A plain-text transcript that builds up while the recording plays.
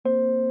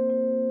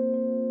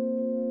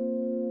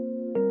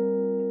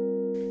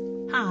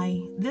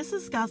This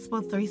is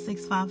Gospel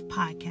 365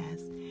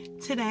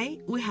 Podcast. Today,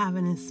 we have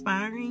an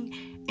inspiring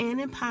and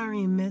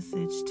empowering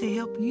message to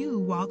help you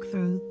walk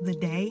through the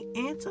day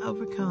and to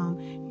overcome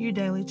your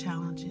daily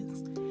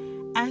challenges.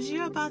 As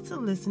you're about to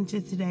listen to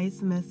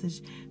today's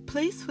message,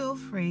 please feel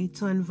free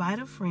to invite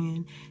a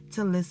friend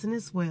to listen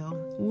as well.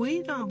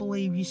 We don't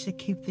believe you should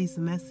keep these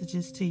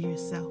messages to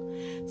yourself,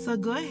 so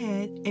go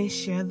ahead and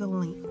share the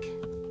link.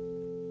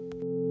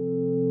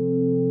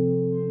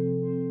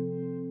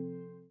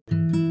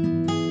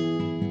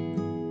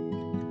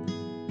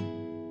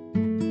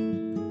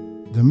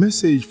 The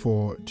message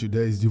for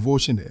today's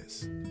devotion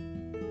is,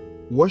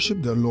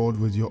 worship the Lord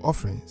with your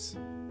offerings.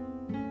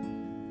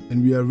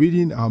 And we are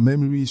reading our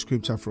memory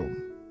scripture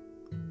from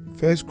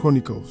 1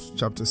 Chronicles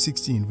chapter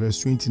 16 verse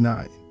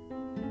 29.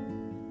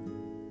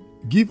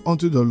 Give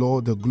unto the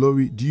Lord the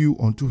glory due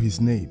unto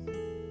his name.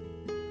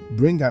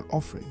 Bring an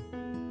offering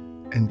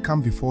and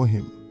come before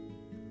him.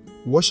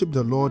 Worship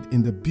the Lord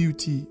in the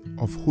beauty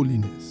of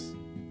holiness.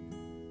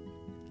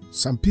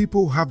 Some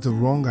people have the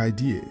wrong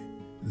idea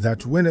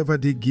that whenever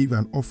they give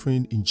an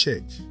offering in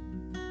church,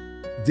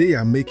 they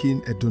are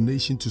making a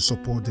donation to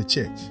support the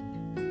church.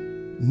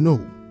 No,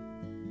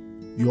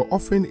 your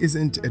offering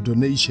isn't a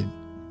donation,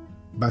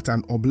 but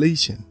an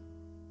oblation.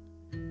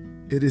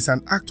 It is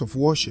an act of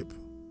worship.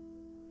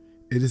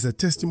 It is a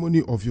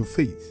testimony of your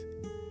faith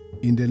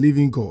in the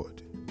living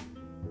God.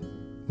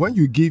 When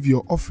you give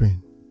your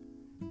offering,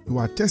 you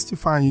are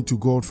testifying to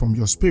God from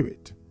your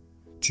spirit,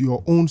 to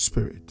your own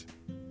spirit,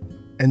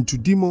 and to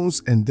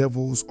demons and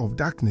devils of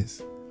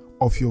darkness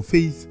of your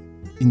faith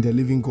in the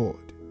living God.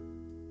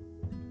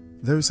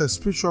 There is a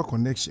spiritual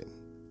connection.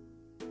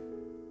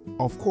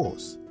 Of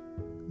course,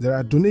 there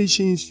are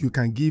donations you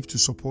can give to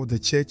support the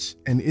church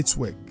and its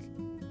work,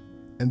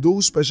 and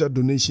those special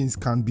donations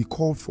can be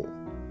called for.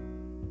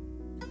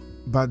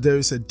 But there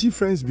is a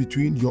difference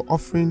between your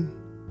offering,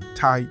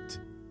 tithe,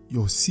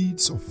 your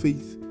seeds of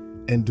faith,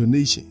 and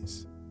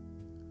donations.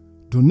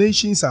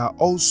 Donations are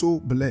also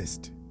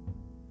blessed.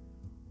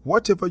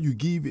 Whatever you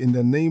give in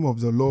the name of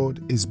the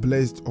Lord is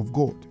blessed of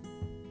God.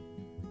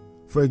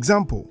 For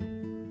example,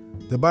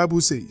 the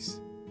Bible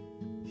says,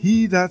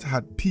 "He that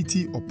had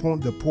pity upon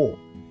the poor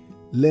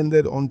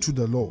lended unto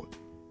the Lord,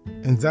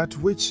 and that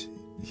which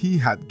he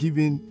had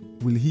given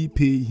will he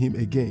pay him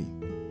again."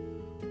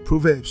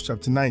 Proverbs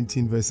chapter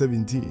 19 verse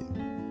 17.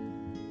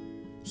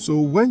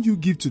 So when you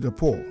give to the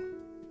poor,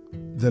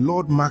 the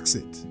Lord marks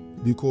it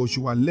because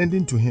you are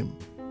lending to him,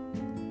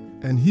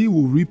 and he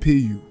will repay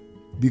you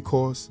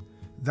because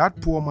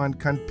that poor man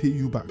can't pay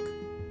you back,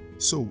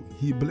 so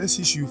he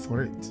blesses you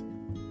for it.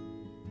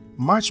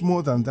 Much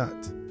more than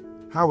that,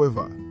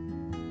 however,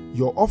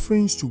 your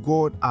offerings to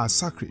God are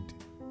sacred.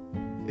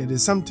 It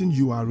is something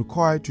you are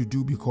required to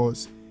do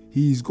because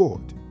he is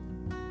God.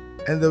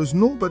 And there is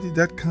nobody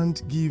that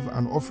can't give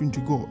an offering to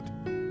God,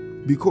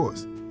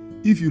 because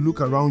if you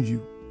look around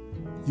you,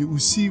 you will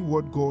see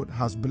what God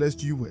has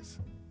blessed you with.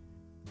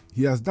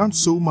 He has done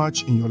so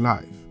much in your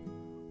life,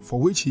 for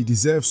which he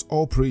deserves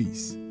all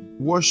praise,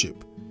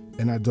 worship,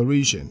 and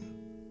adoration.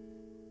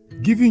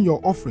 Giving your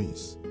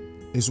offerings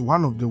is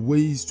one of the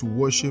ways to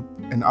worship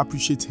and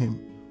appreciate him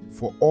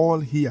for all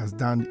he has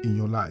done in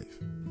your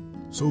life.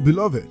 So,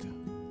 beloved,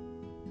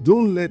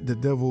 don't let the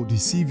devil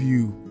deceive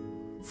you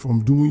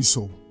from doing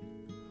so,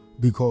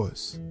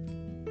 because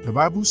the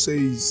Bible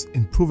says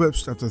in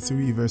Proverbs chapter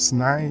 3 verse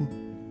 9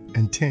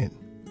 and 10,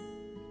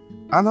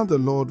 "Honor the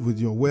Lord with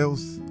your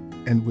wealth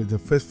and with the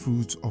first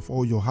fruits of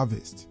all your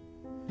harvest.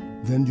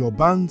 Then your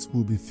barns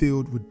will be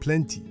filled with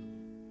plenty,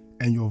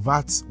 and your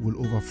vats will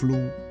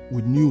overflow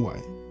with new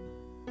wine."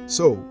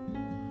 So,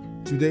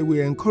 today we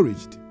are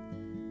encouraged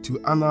to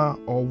honor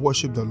or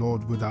worship the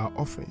Lord with our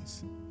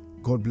offerings.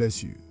 God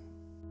bless you.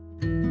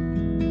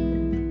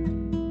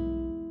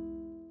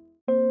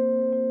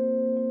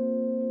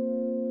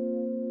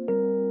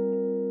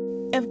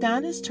 If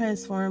God is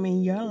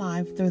transforming your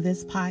life through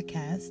this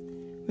podcast,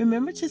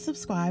 remember to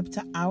subscribe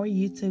to our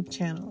YouTube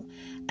channel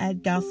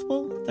at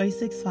Gospel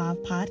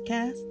 365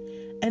 Podcast,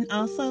 and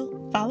also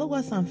follow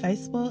us on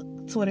Facebook,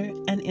 Twitter,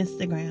 and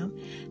Instagram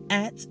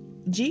at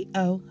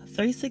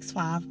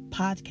GO365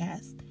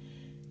 Podcast.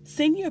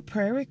 Send your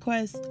prayer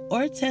requests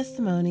or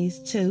testimonies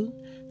to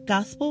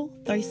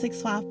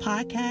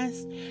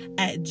Gospel365Podcast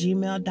at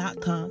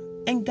gmail.com,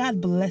 and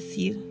God bless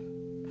you.